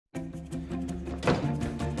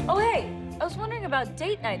about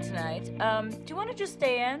date night tonight. Do you want to just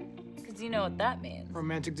stay in? Because you know what that means.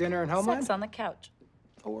 Romantic dinner in Homeland? Sex on the couch.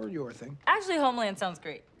 Or your thing. Actually, Homeland sounds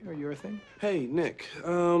great. Or your thing. Hey, Nick.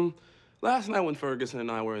 Last night when Ferguson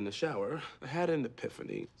and I were in the shower, I had an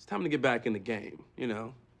epiphany. It's time to get back in the game, you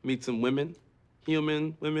know? Meet some women.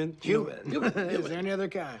 Human, women. Human. Is there any other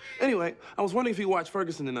kind? Anyway, I was wondering if you watch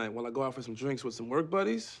Ferguson tonight while I go out for some drinks with some work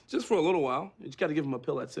buddies. Just for a little while. You just gotta give him a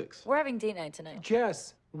pill at 6. We're having date night tonight.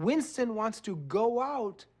 Jess, Winston wants to go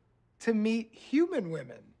out to meet human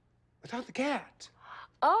women without the cat.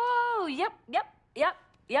 Oh, yep.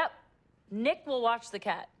 Nick will watch the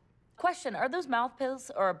cat. Question, are those mouth pills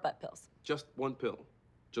or butt pills? Just one pill.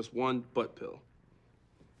 Just one butt pill.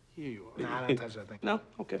 Here you are. Nah, don't touch that thing. No?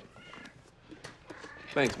 Okay.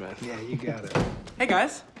 Thanks, man. Yeah, you got it. Hey,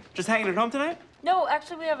 guys. Just hanging at home tonight? No,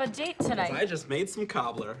 actually, we have a date tonight. I just made some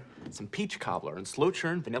cobbler. Some peach cobbler and slow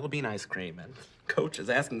churn vanilla bean ice cream. And Coach is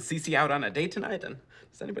asking Cece out on a date tonight. And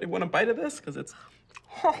does anybody want a bite of this? Because it's...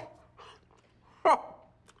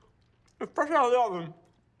 It's fresh out of the oven.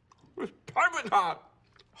 It's piping hot.